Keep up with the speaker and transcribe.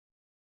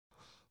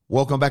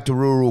Welcome back to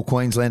Rural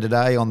Queensland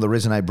today on the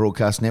Resonate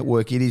Broadcast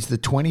Network. It is the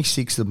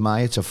 26th of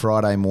May. It's a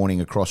Friday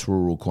morning across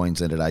rural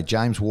Queensland today.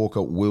 James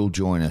Walker will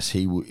join us.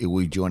 He will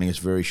be joining us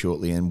very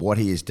shortly. And what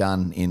he has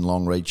done in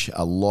Longreach,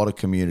 a lot of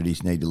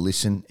communities need to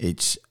listen.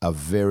 It's a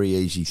very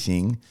easy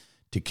thing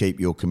to keep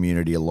your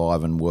community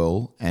alive and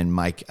well and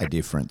make a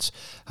difference.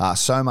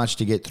 So much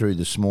to get through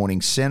this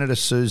morning. Senator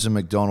Susan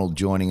McDonald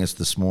joining us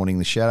this morning,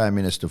 the Shadow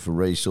Minister for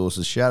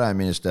Resources, Shadow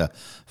Minister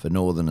for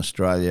Northern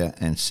Australia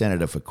and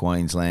Senator for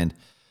Queensland.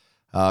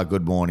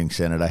 Good morning,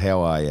 Senator.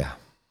 How are you?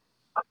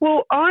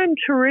 Well, I'm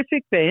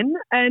terrific, Ben,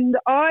 and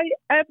I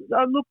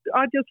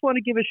just want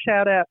to give a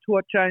shout out to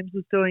what James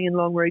is doing in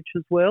Longreach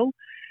as well.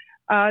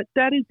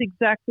 That is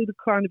exactly the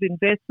kind of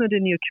investment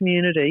in your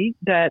community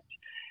that,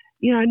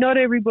 not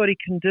everybody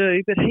can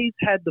do, but he's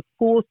had the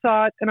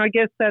foresight, and I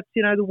guess that's,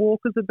 the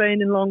Walkers have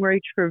been in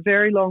Longreach for a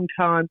very long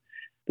time.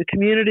 The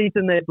community's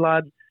in their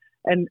blood,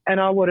 and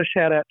I want to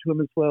shout out to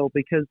him as well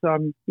because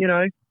I'm,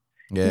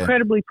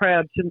 incredibly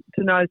proud to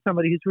know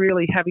somebody who's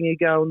really having a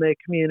go in their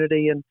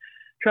community and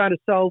trying to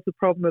solve the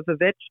problem of the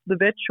vet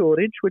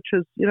shortage, which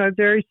is,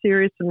 very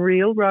serious and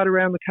real right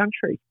around the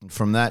country.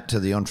 From that to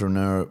the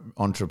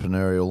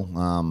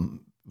entrepreneurial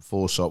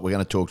foresight, we're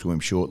going to talk to him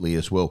shortly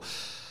as well.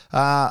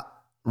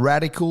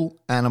 Radical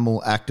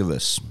animal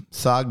activists,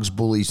 thugs,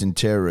 bullies and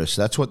terrorists.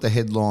 That's what the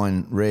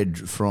headline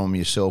read from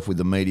yourself with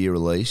the media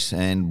release,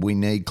 and we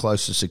need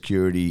closer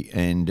security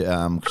and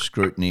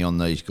scrutiny on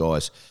these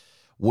guys.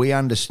 We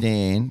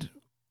understand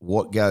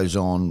what goes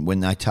on when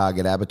they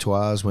target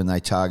abattoirs, when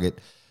they target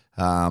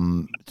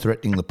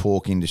threatening the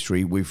pork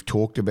industry. We've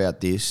talked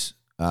about this.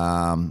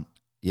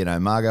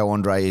 Margot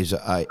Andre is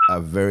a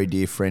very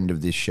dear friend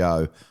of this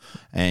show,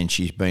 and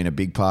she's been a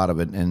big part of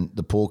it. And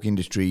the pork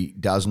industry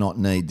does not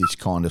need this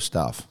kind of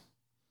stuff.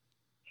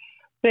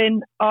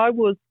 Ben, I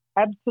was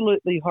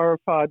absolutely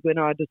horrified when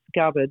I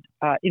discovered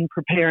in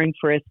preparing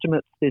for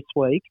estimates this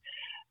week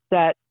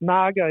that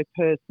Margot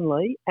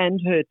personally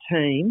and her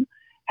team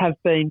have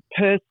been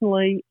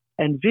personally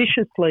and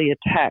viciously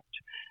attacked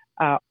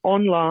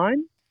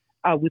online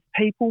with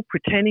people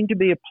pretending to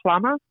be a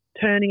plumber,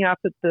 turning up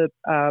at the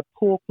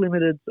Pork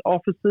Limited's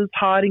offices,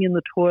 hiding in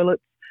the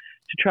toilets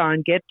to try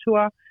and get to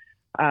her.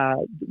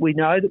 We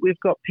know that we've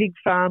got pig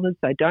farmers.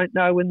 They don't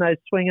know when they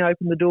swing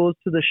open the doors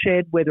to the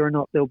shed whether or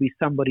not there'll be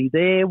somebody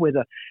there,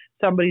 whether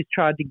somebody's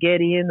tried to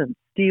get in and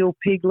steal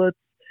piglets.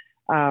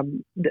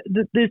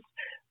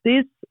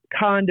 This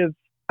kind of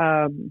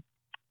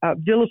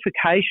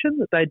vilification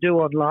that they do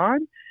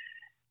online,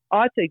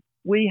 I think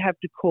we have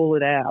to call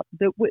it out.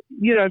 That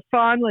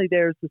finally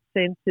there is a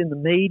sense in the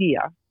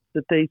media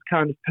that these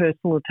kind of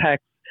personal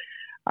attacks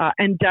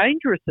and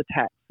dangerous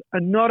attacks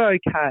are not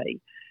okay.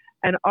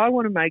 And I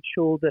want to make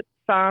sure that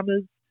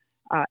farmers,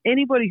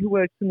 anybody who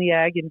works in the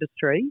ag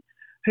industry,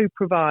 who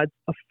provides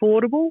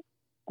affordable,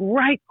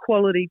 great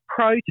quality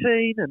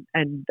protein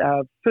and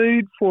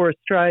food for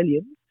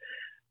Australians,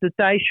 that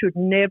they should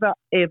never,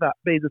 ever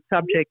be the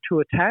subject to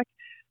attack,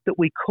 that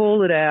we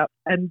call it out.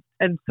 And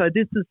so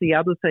this is the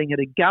other thing at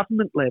a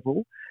government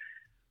level.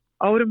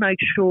 I want to make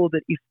sure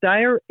that if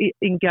they are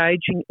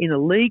engaging in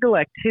illegal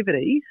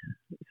activity,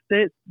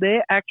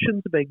 their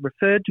actions are being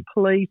referred to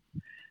police,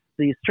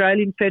 the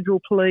Australian Federal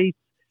Police,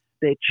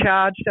 they're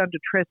charged under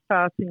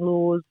trespassing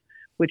laws,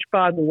 which,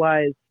 by the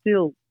way, is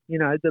still,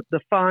 the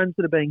fines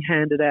that are being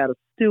handed out are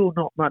still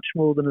not much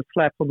more than a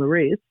slap on the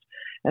wrist,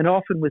 and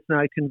often with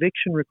no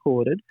conviction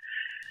recorded.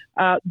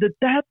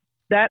 That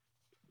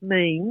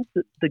means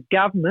that the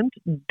government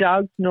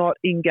does not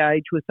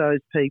engage with those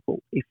people.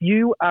 If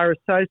you are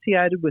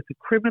associated with a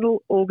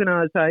criminal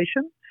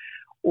organisation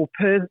or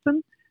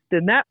person,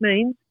 then that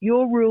means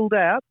you're ruled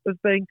out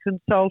of being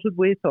consulted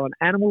with on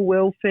animal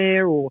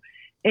welfare or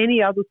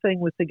any other thing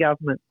with the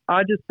government.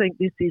 I just think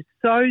this is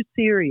so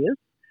serious.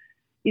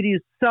 It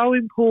is so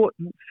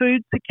important.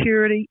 Food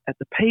security and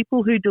the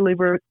people who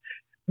deliver it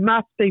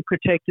must be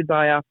protected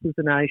by us as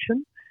a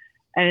nation.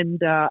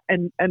 And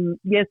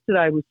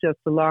yesterday was just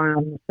a line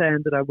on the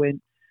sand that I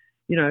went,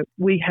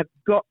 we have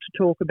got to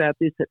talk about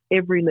this at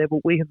every level.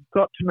 We have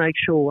got to make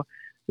sure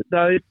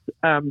that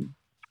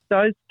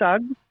those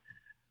thugs,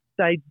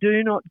 we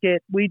do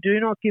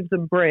not give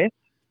them breath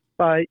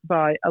by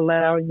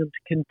allowing them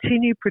to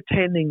continue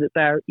pretending that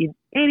they are in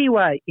any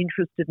way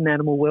interested in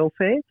animal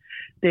welfare.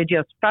 They're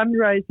just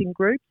fundraising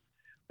groups,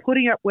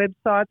 putting up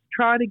websites,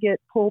 trying to get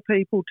poor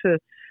people to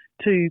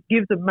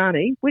give them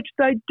money, which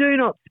they do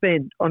not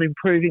spend on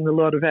improving the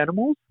lot of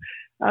animals.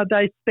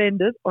 They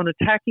spend it on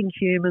attacking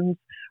humans,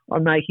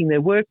 on making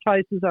their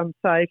workplaces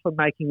unsafe, on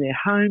making their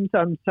homes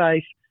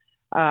unsafe,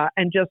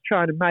 and just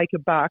trying to make a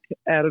buck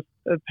out of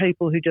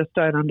people who just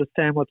don't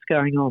understand what's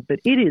going on. But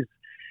it is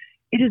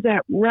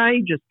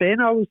outrageous, Ben.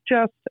 I was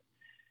just,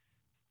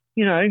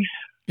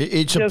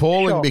 It's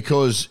appalling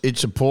because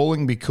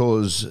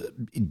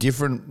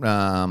different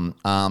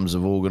arms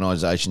of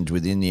organisations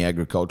within the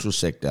agricultural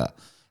sector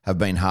have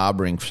been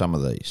harbouring some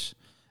of these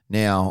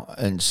now,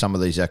 and some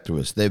of these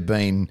activists. They've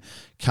been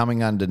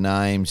coming under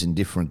names in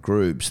different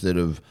groups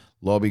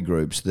lobby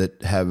groups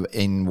that have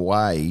in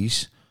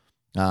ways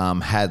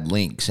had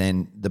links.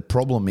 And the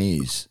problem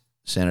is,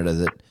 Senator,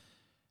 that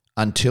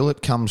until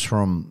it comes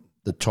from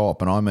the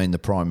top, and I mean the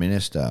Prime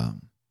Minister,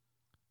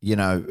 you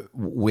know,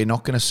 we're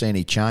not going to see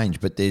any change.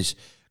 But there's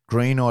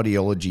green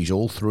ideologies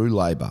all through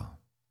Labor,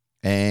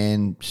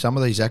 and some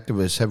of these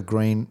activists have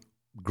green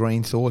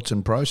thoughts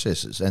and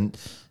processes, and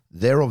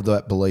they're of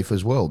that belief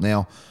as well.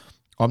 Now,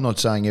 I'm not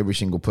saying every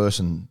single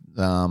person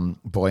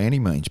by any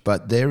means,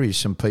 but there is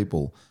some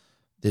people,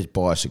 there's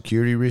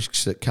biosecurity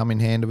risks that come in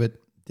hand of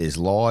it, there's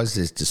lies,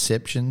 there's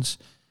deceptions,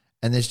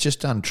 and there's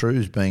just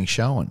untruths being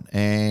shown.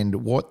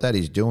 And what that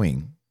is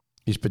doing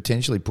is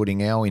potentially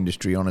putting our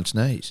industry on its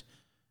knees.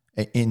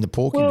 In the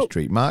pork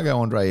industry, Margot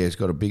Andre has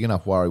got a big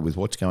enough worry with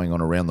what's going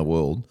on around the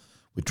world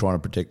with trying to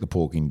protect the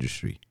pork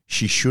industry.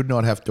 She should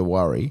not have to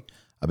worry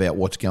about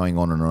what's going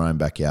on in her own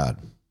backyard.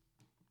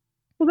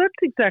 Well, that's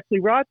exactly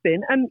right,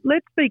 Ben. And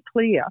let's be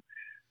clear,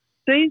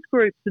 these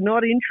groups are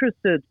not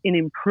interested in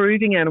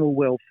improving animal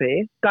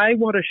welfare. They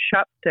want to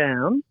shut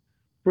down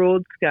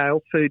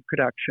broad-scale food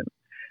production.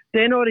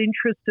 They're not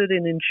interested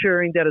in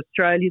ensuring that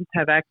Australians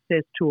have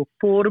access to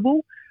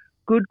affordable,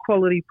 good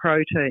quality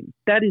protein.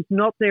 That is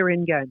not their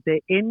end game. Their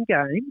end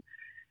game,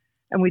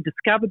 and we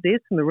discovered this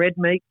in the red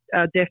meat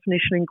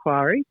definition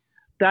inquiry,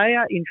 they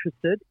are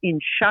interested in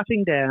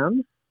shutting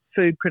down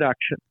food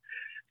production.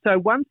 So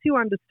once you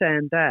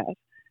understand that,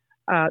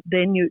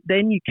 then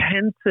you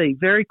can see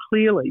very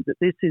clearly that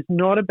this is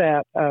not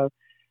about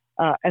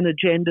an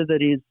agenda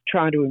that is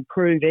trying to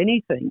improve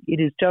anything.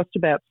 It is just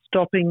about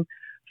stopping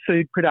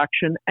food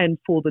production. And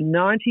for the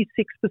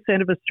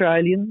 96% of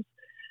Australians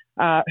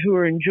who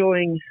are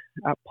enjoying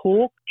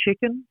pork,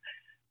 chicken,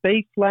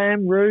 beef,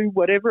 lamb, roux,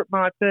 whatever it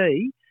might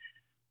be,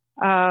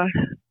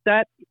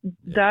 that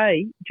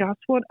they just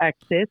want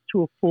access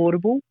to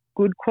affordable,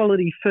 good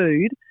quality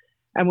food.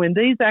 And when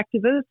these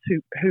activists,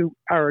 who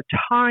are a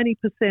tiny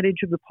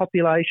percentage of the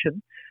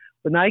population,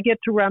 when they get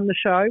to run the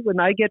show, when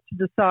they get to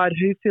decide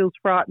who feels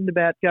frightened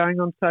about going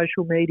on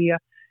social media,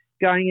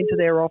 going into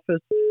their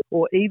office,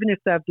 or even if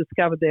they've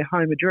discovered their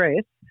home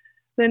address,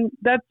 then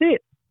that's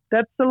it.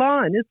 That's the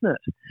line, isn't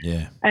it?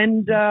 Yeah.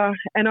 And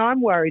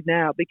I'm worried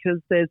now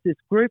because there's this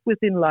group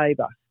within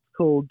Labor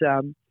called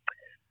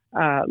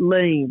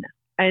Lean,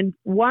 and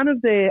one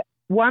of their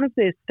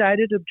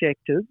stated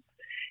objectives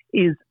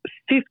is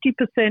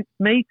 50%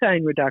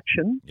 methane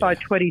reduction by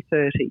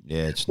 2030.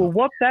 Yeah,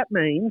 what that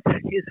means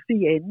is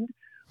the end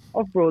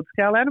of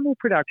broad-scale animal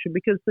production,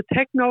 because the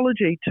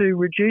technology to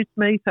reduce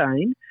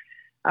methane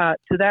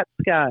to that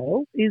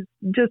scale is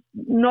just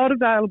not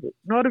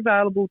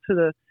available to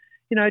the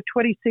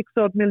 26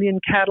 odd million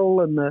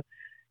cattle and the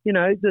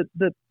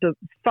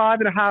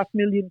 5.5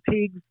 million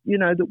pigs,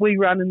 that we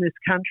run in this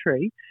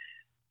country.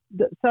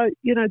 So,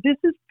 this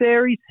is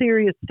very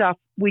serious stuff.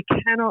 We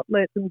cannot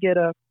let them get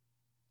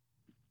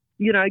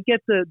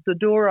the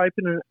door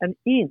open an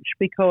inch,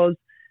 because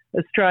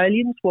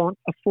Australians want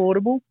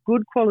affordable,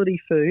 good quality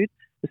food.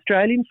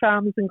 Australian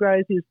farmers and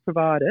graziers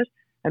provide it,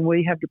 and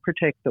we have to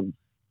protect them.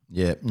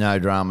 Yeah, no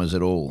dramas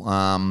at all.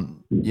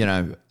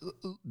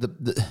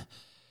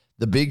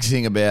 The big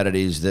thing about it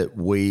is that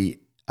we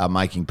are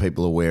making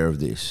people aware of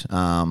this.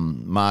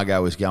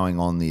 Margot is going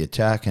on the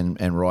attack,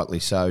 and rightly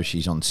so.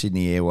 She's on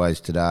Sydney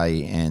Airways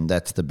today, and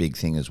that's the big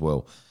thing as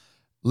well.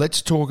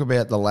 Let's talk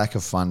about the lack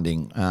of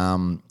funding.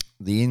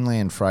 The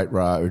Inland Freight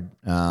Road,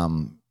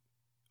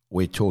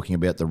 we're talking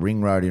about the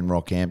Ring Road in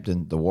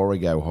Rockhampton, the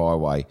Warrego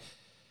Highway.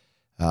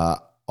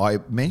 I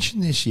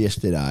mentioned this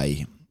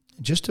yesterday,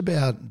 just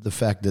about the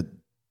fact that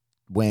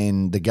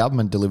when the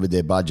government delivered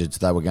their budgets,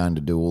 they were going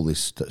to do all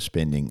this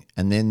spending,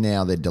 and then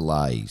now they're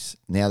delays.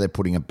 Now they're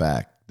putting it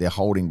back. They're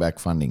holding back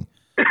funding.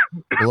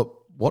 Well, at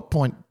what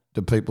point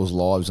do people's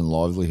lives and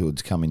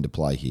livelihoods come into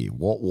play here?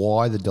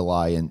 Why the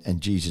delay?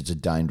 And geez, it's a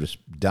dangerous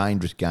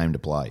game to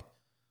play.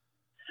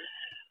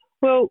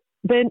 Well,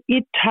 then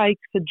it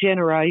takes a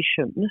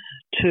generation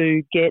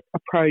to get a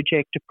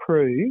project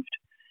approved,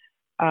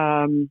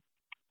 and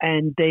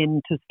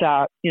then to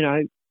start,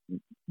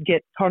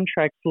 get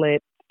contracts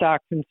let,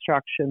 start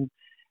construction,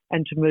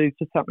 and to move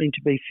for something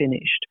to be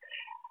finished.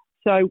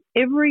 So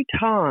every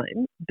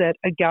time that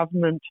a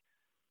government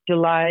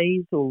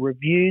delays or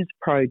reviews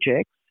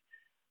projects,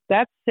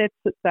 that sets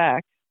it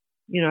back,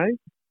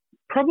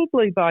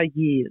 probably by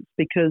years,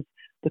 because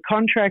the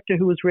contractor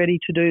who was ready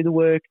to do the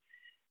work,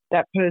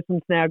 that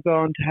person's now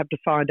gone to have to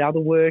find other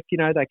work.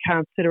 They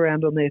can't sit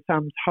around on their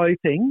thumbs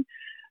hoping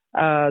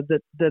that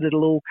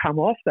it'll all come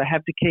off. They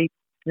have to keep,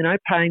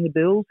 paying the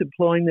bills,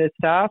 employing their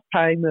staff,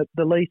 paying the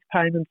lease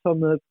payments on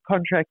the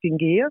contracting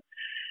gear.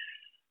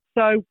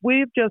 So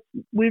we've just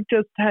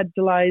had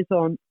delays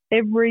on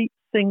every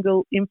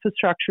single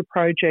infrastructure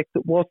project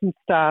that wasn't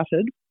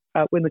started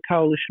when the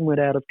coalition went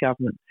out of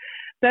government.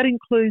 That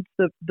includes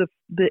the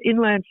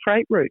inland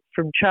freight route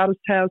from Charters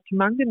Towers to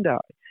Mungandai.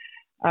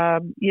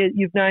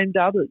 You've named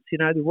others,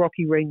 the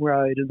Rocky Ring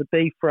Road and the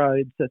Beef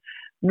Roads, the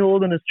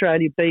Northern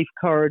Australia beef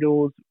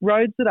corridors,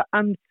 roads that are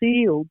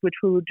unsealed, which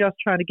we were just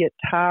trying to get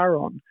tar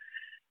on.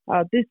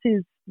 This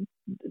is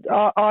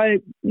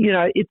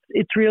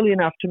it's really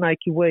enough to make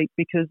you weep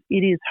because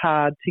it is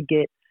hard to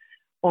get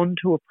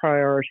onto a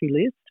priority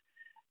list,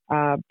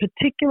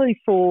 particularly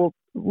for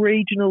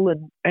regional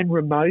and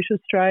remote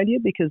Australia,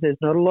 because there's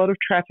not a lot of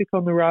traffic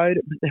on the road.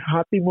 There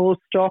might be more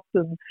stock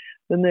than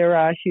there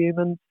are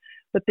humans,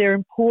 but they're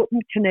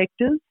important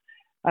connectors,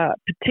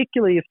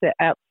 particularly if they're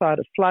outside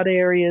of flood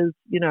areas,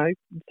 so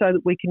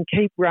that we can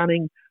keep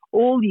running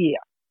all year,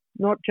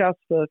 not just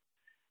for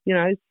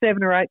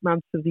 7 or 8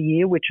 months of the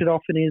year, which it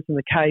often is in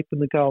the Cape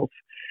and the Gulf.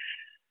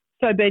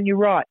 So, Ben, you're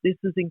right. This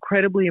is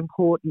incredibly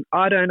important.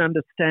 I don't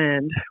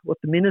understand what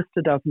the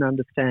Minister doesn't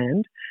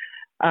understand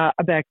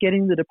about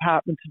getting the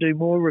department to do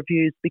more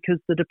reviews, because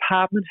the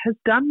department has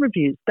done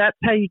reviews. That's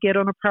how you get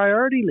on a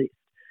priority list.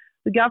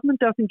 The government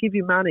doesn't give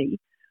you money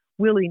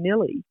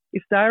willy-nilly.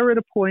 If they're at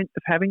a point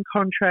of having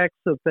contracts,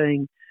 of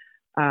being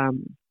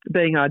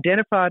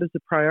identified as a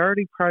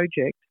priority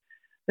project,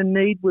 the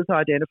need was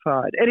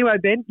identified. Anyway,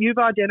 Ben, you've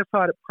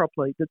identified it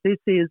properly, that this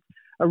is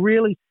a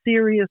really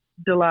serious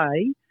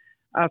delay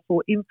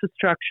for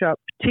infrastructure,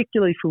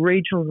 particularly for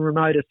regional and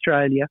remote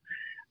Australia.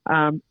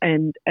 And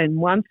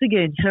once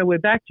again, we're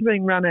back to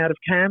being run out of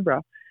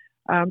Canberra.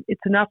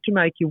 It's enough to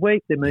make you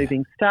weep. They're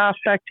moving staff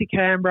back to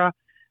Canberra.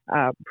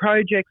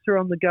 Projects are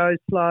on the go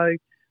slow.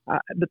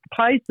 But the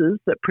places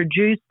that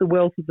produce the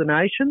wealth of the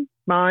nation,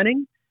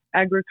 mining,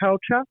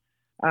 agriculture,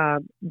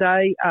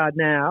 they are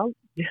now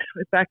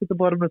back at the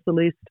bottom of the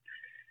list.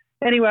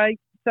 Anyway,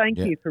 thank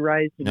you for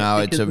raising it. No,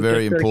 it's a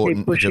very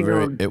important.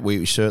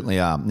 We certainly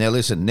are. Now,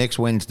 listen, next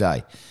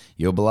Wednesday,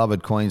 your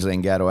beloved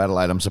Queensland go to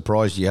Adelaide. I'm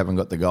surprised you haven't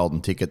got the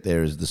golden ticket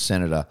there as the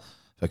senator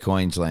for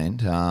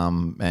Queensland.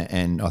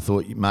 And I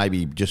thought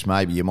maybe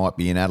you might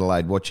be in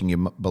Adelaide watching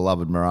your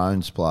beloved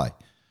Maroons play.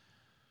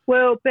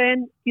 Well,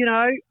 Ben,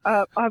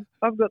 I've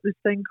got this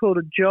thing called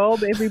a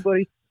job.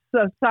 Everybody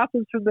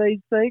suffers from these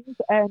things,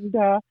 and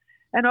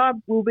I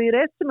will be at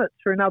estimates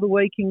for another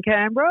week in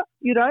Canberra.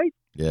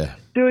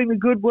 Doing the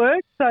good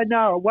work. So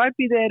no, I won't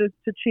be there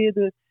to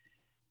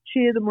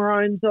cheer the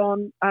Maroons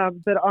on.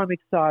 But I'm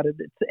excited.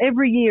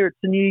 Every year it's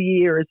a new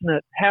year, isn't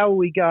it? How will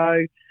we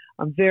go?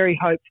 I'm very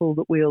hopeful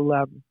that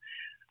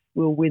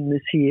we'll win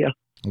this year.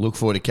 Look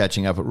forward to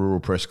catching up at Rural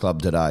Press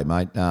Club today,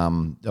 mate.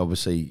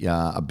 Obviously,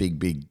 a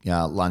big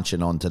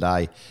luncheon on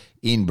today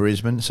in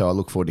Brisbane, so I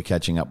look forward to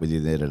catching up with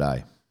you there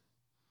today.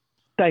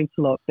 Thanks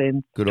a lot,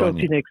 Ben. Good Talk on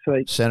to you next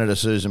week. Senator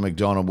Susan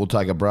McDonald. We'll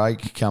take a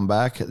break, come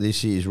back.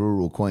 This is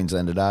Rural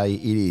Queensland Today.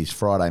 It is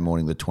Friday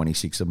morning, the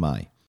 26th of May.